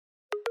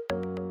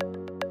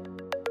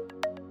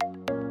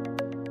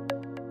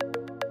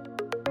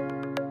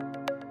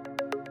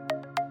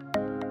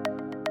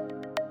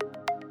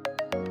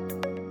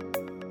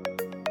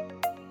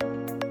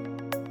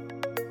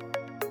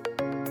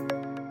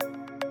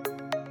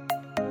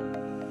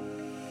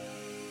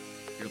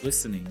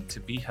listening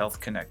to Be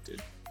Health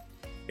Connected,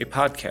 a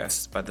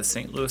podcast by the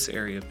St. Louis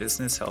Area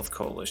Business Health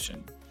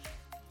Coalition.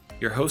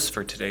 Your host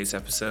for today's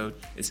episode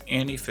is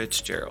Annie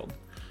Fitzgerald,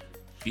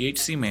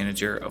 BHC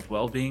Manager of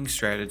Wellbeing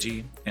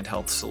Strategy and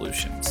Health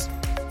Solutions.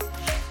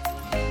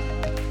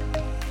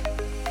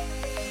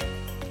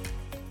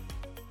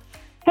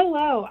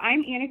 Hello,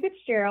 I'm Annie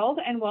Fitzgerald,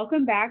 and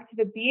welcome back to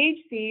the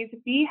BHC's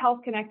Be Health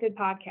Connected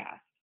podcast.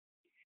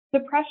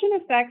 Depression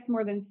affects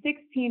more than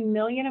 16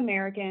 million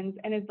Americans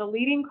and is the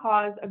leading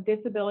cause of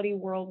disability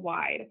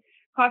worldwide,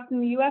 costing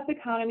the U.S.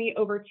 economy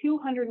over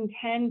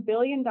 $210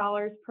 billion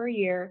per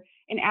year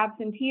in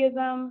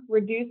absenteeism,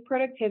 reduced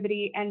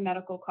productivity, and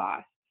medical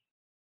costs.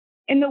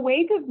 In the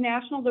wake of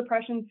National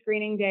Depression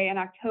Screening Day in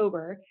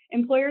October,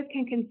 employers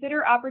can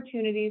consider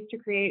opportunities to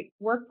create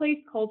workplace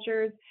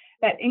cultures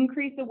that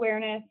increase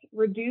awareness,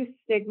 reduce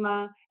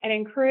stigma, and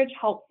encourage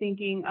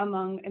help-seeking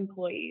among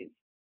employees.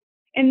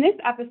 In this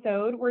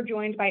episode, we're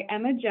joined by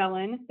Emma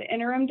Jelen, the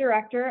Interim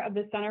Director of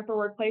the Center for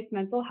Workplace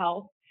Mental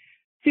Health,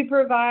 to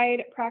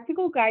provide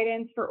practical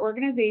guidance for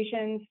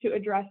organizations to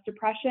address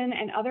depression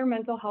and other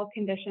mental health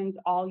conditions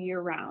all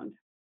year round.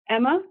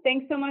 Emma,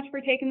 thanks so much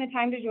for taking the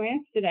time to join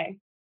us today.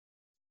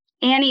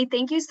 Annie,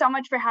 thank you so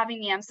much for having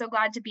me. I'm so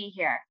glad to be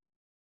here.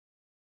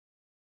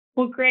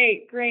 Well,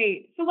 great.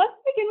 So let's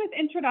begin with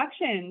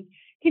introductions.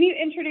 Can you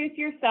introduce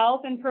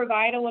yourself and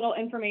provide a little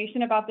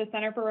information about the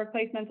Center for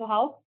Workplace Mental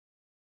Health?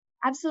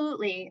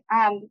 Absolutely.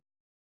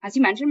 As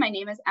you mentioned, my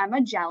name is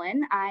Emma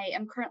Jelen. I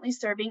am currently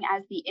serving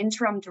as the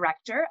Interim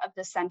Director of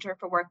the Center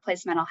for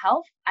Workplace Mental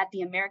Health at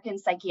the American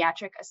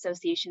Psychiatric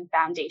Association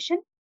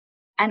Foundation.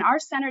 And our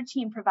center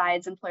team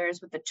provides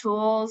employers with the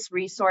tools,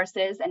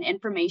 resources, and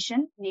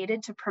information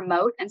needed to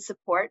promote and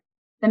support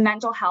the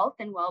mental health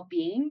and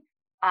well-being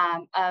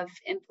of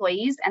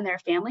employees and their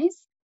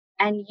families.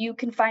 And you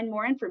can find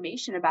more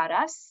information about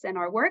us and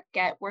our work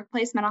at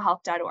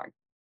workplacementalhealth.org.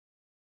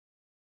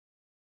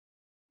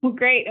 Well,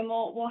 great. And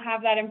we'll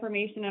have that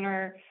information in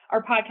our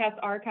podcast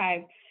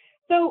archive.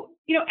 So,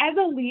 as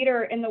a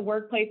leader in the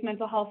workplace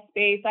mental health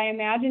space, I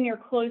imagine you're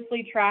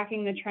closely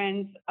tracking the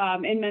trends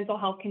in mental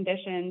health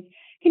conditions.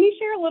 Can you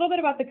share a little bit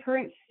about the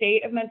current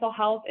state of mental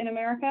health in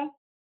America?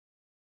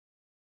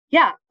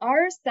 Yeah,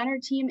 our center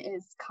team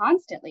is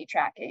constantly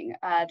tracking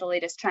the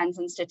latest trends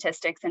and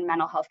statistics in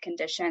mental health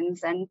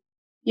conditions. And,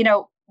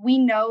 we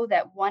know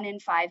that 1 in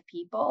 5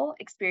 people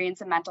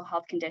experience a mental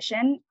health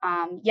condition,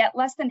 yet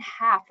less than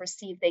half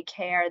receive the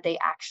care they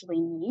actually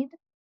need.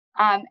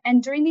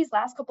 And during these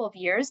last couple of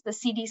years, the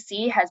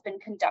CDC has been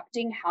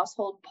conducting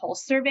household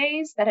pulse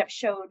surveys that have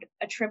showed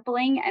a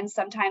tripling and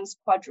sometimes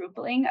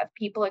quadrupling of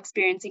people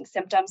experiencing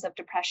symptoms of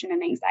depression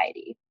and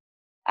anxiety,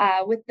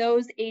 with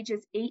those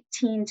ages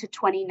 18 to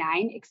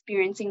 29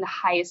 experiencing the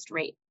highest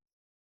rate.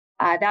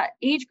 That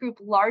age group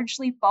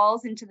largely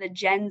falls into the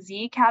Gen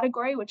Z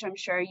category, which I'm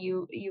sure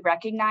you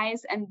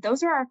recognize, and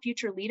those are our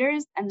future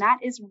leaders, and that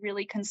is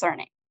really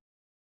concerning.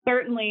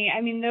 Certainly.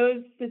 I mean,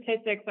 those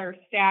statistics are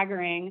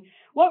staggering.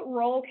 What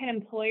role can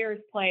employers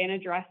play in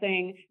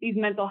addressing these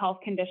mental health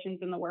conditions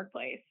in the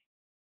workplace?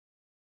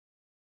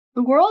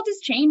 The world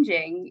is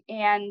changing,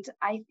 and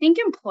I think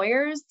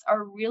employers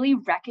are really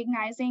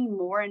recognizing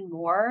more and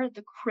more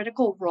the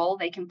critical role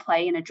they can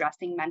play in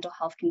addressing mental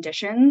health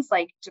conditions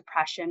like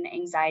depression,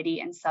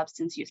 anxiety, and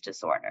substance use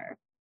disorder.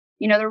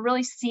 They're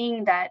really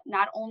seeing that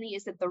not only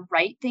is it the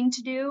right thing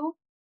to do,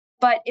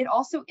 but it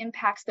also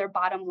impacts their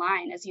bottom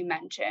line, as you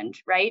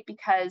mentioned, right?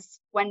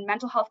 Because when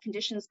mental health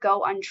conditions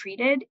go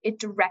untreated, it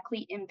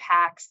directly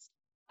impacts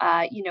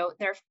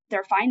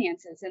their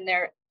finances and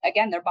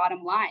their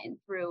bottom line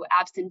through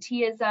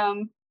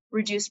absenteeism,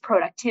 reduced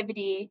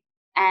productivity,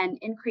 and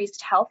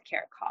increased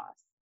healthcare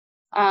costs.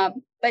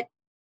 But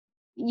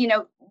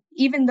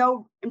even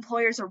though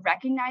employers are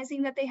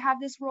recognizing that they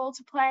have this role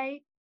to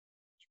play,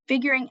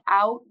 figuring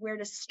out where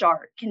to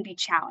start can be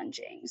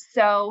challenging.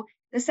 So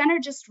the center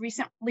just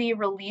recently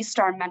released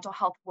our mental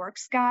health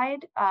works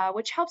guide,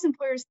 which helps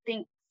employers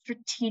think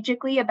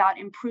strategically about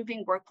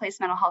improving workplace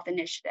mental health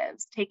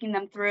initiatives, taking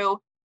them through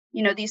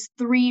these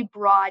 3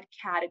 broad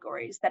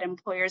categories that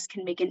employers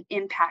can make an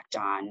impact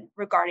on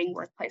regarding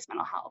workplace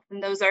mental health.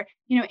 And those are,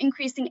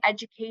 increasing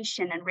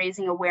education and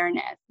raising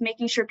awareness,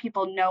 making sure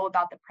people know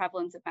about the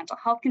prevalence of mental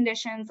health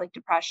conditions like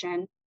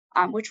depression,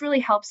 which really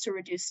helps to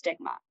reduce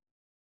stigma.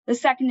 The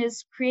second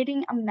is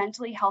creating a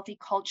mentally healthy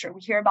culture.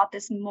 We hear about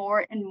this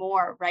more and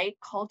more, right?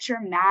 Culture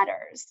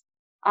matters.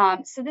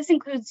 So this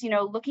includes,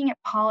 looking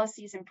at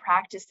policies and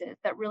practices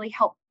that really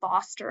help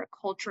foster a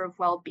culture of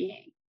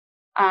well-being.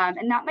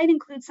 And that might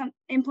include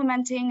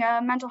implementing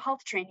mental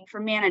health training for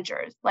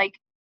managers, like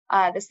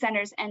the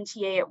center's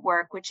NTA at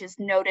Work, which is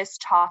Notice,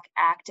 Talk,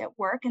 Act at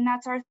Work. And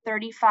that's our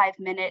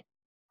 35-minute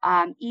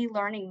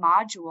e-learning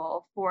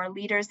module for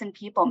leaders and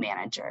people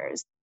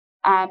managers.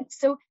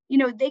 So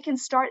they can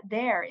start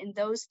there in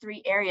those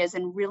 3 areas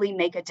and really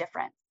make a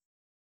difference.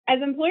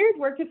 As employers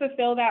work to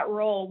fulfill that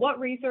role, what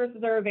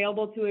resources are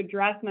available to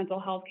address mental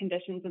health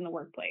conditions in the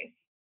workplace?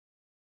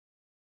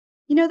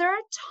 There are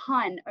a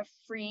ton of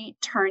free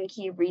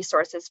turnkey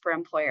resources for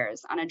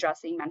employers on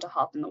addressing mental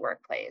health in the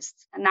workplace.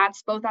 And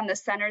that's both on the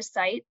center's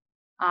site,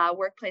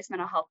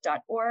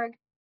 workplacementalhealth.org,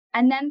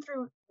 and then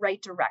through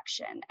Right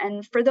Direction.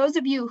 And for those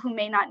of you who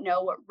may not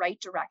know what Right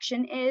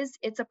Direction is,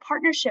 it's a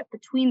partnership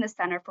between the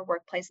Center for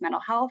Workplace Mental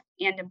Health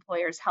and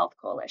Employers Health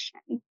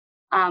Coalition.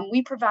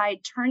 We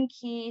provide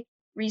turnkey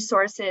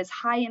resources,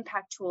 high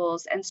impact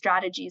tools, and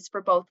strategies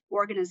for both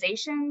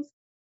organizations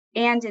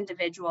and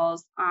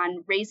individuals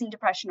on raising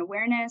depression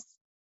awareness,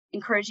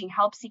 encouraging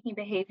help-seeking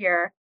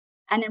behavior,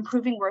 and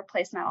improving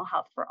workplace mental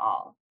health for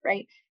all,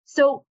 right?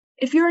 So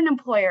if you're an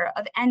employer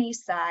of any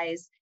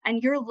size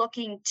and you're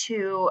looking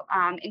to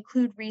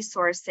include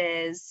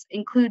resources,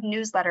 include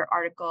newsletter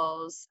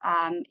articles,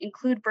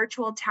 include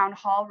virtual town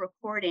hall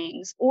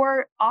recordings,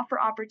 or offer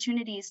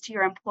opportunities to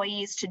your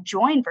employees to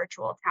join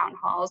virtual town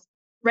halls,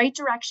 Right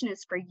Direction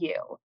is for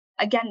you.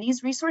 Again,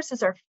 these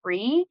resources are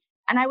free,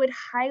 and I would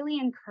highly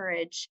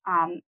encourage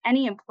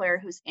any employer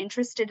who's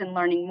interested in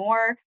learning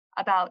more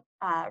about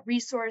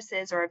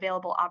resources or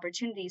available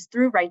opportunities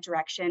through Right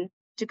Direction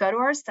to go to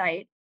our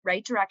site,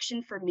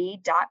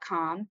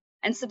 rightdirectionforme.com,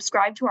 and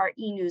subscribe to our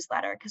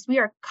e-newsletter, because we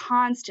are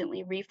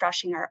constantly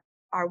refreshing our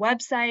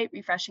website,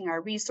 refreshing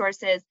our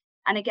resources.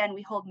 And again,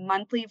 we hold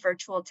monthly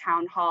virtual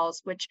town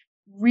halls, which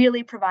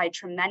really provide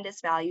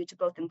tremendous value to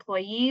both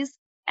employees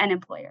and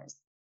employers.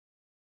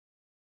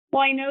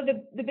 Well, I know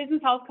the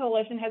Business Health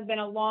Coalition has been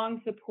a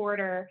long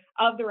supporter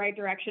of the Right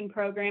Direction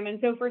program.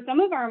 And so for some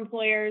of our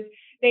employers,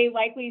 they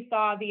likely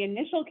saw the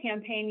initial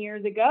campaign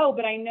years ago,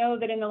 but I know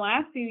that in the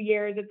last few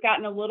years, it's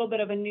gotten a little bit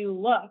of a new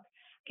look.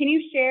 Can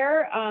you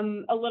share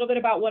a little bit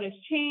about what has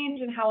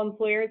changed and how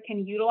employers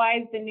can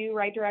utilize the new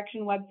Right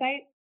Direction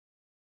website?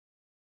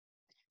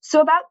 So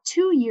about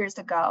 2 years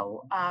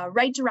ago,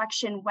 Right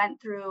Direction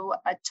went through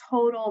a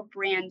total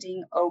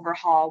branding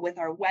overhaul with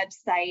our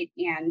website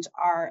and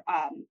our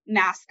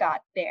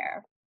mascot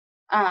there.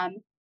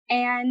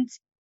 And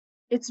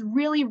it's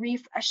really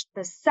refreshed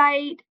the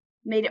site,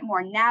 made it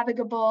more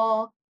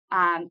navigable,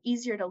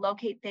 easier to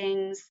locate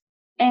things.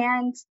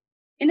 And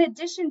in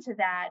addition to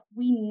that,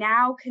 we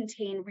now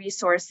contain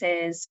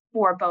resources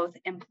for both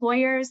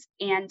employers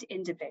and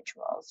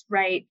individuals,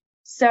 right?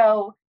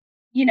 So,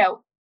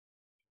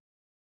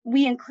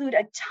 we include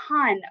a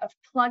ton of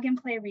plug and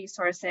play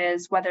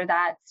resources, whether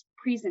that's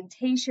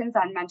presentations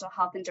on mental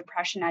health and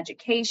depression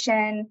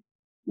education,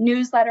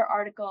 newsletter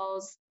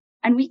articles,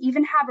 and we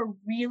even have a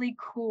really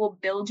cool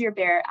Build Your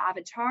Bear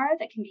avatar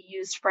that can be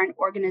used for an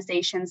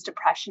organization's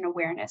depression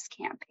awareness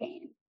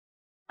campaign.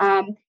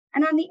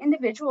 And on the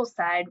individual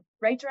side,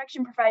 Right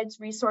Direction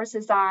provides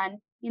resources on,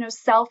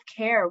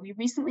 self-care. We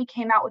recently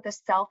came out with a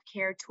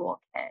self-care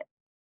toolkit,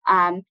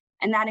 and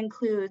that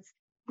includes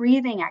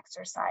breathing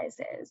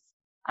exercises,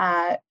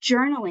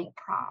 journaling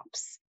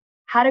prompts,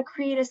 how to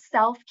create a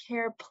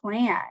self-care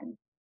plan,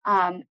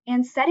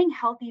 and setting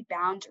healthy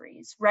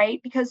boundaries,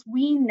 right? Because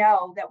we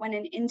know that when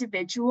an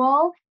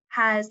individual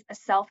has a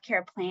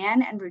self-care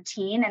plan and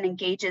routine and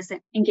engages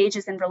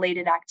in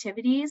related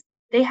activities,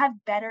 they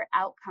have better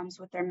outcomes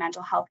with their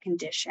mental health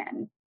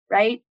condition,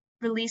 right?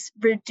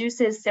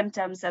 Reduces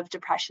symptoms of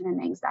depression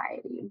and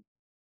anxiety.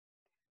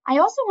 I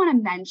also want to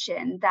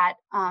mention that,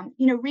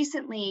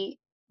 recently,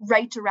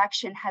 Right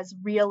Direction has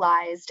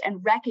realized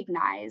and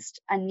recognized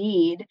a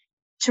need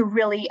to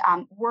really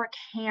work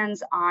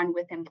hands-on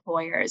with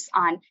employers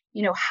on,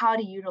 how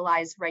to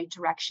utilize Right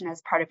Direction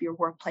as part of your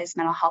workplace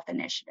mental health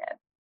initiative.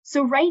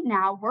 So right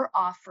now, we're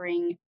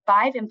offering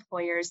 5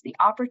 employers the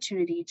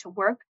opportunity to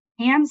work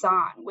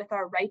hands-on with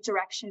our Right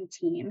Direction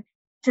team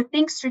to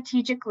think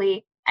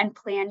strategically and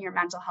plan your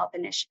mental health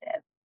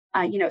initiative.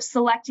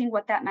 Selecting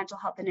what that mental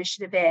health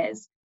initiative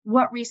is,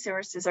 what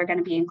resources are going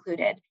to be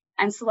included,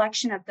 and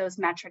selection of those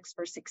metrics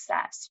for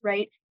success,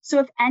 right? So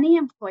if any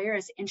employer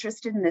is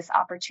interested in this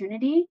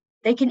opportunity,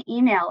 they can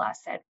email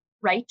us at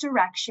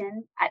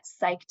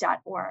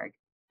rightdirection@psych.org.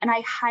 And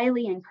I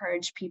highly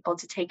encourage people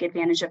to take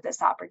advantage of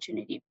this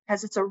opportunity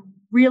because it's a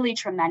really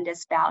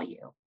tremendous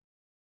value.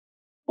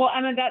 Well,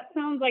 Emma, that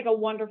sounds like a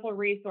wonderful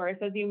resource,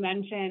 as you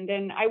mentioned.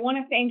 And I want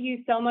to thank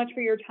you so much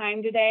for your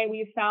time today.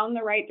 We've found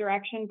the Right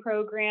Direction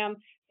program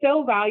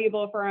so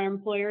valuable for our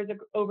employers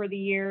over the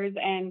years,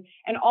 and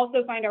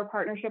also find our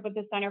partnership with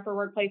the Center for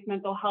Workplace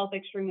Mental Health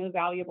extremely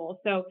valuable.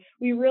 So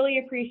we really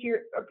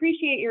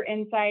appreciate your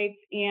insights.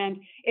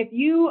 And if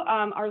you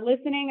are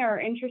listening or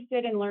are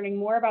interested in learning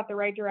more about the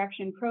Right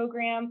Direction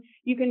program,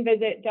 you can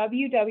visit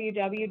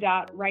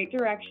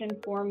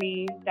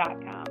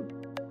www.rightdirectionforme.com.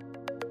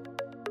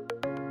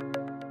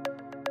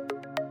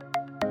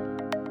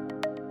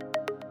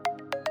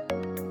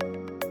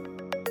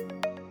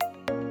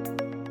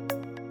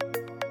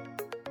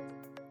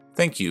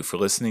 Thank you for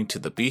listening to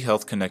the Be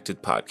Health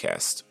Connected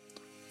podcast.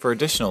 For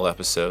additional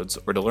episodes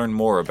or to learn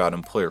more about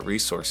employer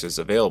resources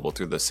available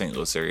through the St.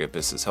 Louis Area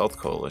Business Health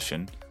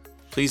Coalition,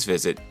 please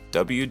visit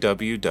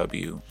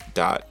www.stlbhc.org.